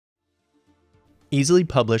easily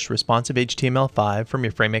publish responsive HTML5 from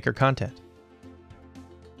your FrameMaker content.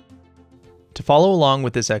 To follow along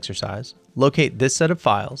with this exercise, locate this set of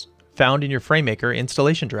files found in your FrameMaker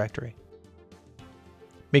installation directory.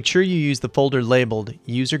 Make sure you use the folder labeled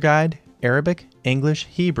User Guide, Arabic, English,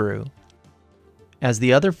 Hebrew, as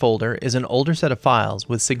the other folder is an older set of files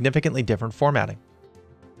with significantly different formatting.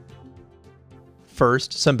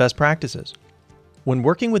 First, some best practices. When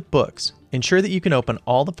working with books, ensure that you can open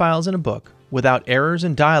all the files in a book without errors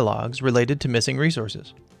and dialogues related to missing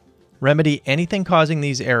resources. Remedy anything causing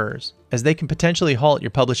these errors, as they can potentially halt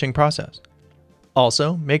your publishing process.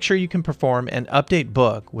 Also, make sure you can perform an update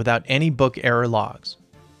book without any book error logs.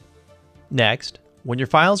 Next, when your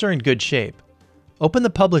files are in good shape, open the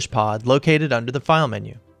Publish pod located under the File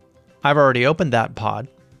menu. I've already opened that pod,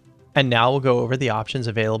 and now we'll go over the options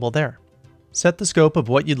available there. Set the scope of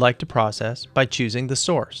what you'd like to process by choosing the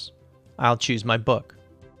source. I'll choose my book.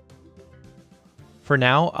 For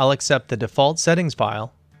now, I'll accept the default settings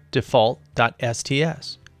file,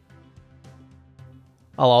 default.sts.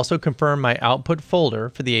 I'll also confirm my output folder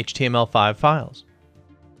for the HTML5 files.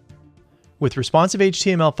 With responsive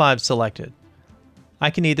HTML5 selected, I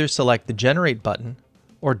can either select the Generate button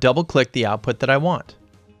or double-click the output that I want.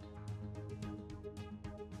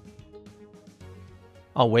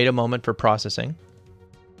 I'll wait a moment for processing.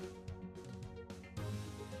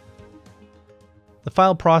 The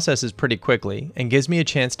file processes pretty quickly and gives me a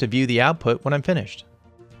chance to view the output when I'm finished.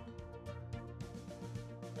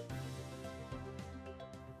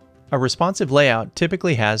 A responsive layout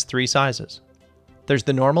typically has three sizes. There's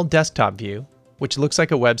the normal desktop view, which looks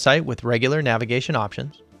like a website with regular navigation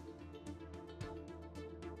options.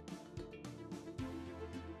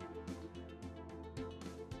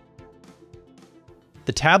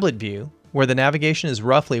 The tablet view, where the navigation is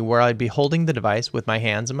roughly where I'd be holding the device with my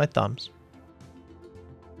hands and my thumbs.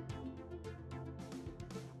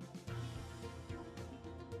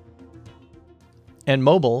 And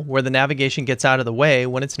mobile, where the navigation gets out of the way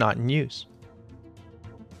when it's not in use.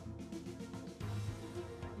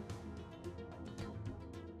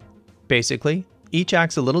 Basically, each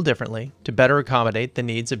acts a little differently to better accommodate the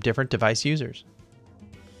needs of different device users.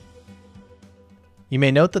 You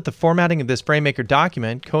may note that the formatting of this FrameMaker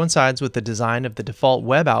document coincides with the design of the default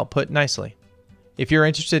web output nicely. If you're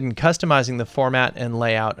interested in customizing the format and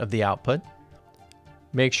layout of the output,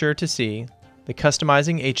 make sure to see the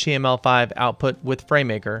Customizing HTML5 Output with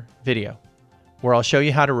FrameMaker video, where I'll show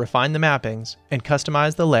you how to refine the mappings and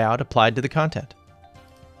customize the layout applied to the content.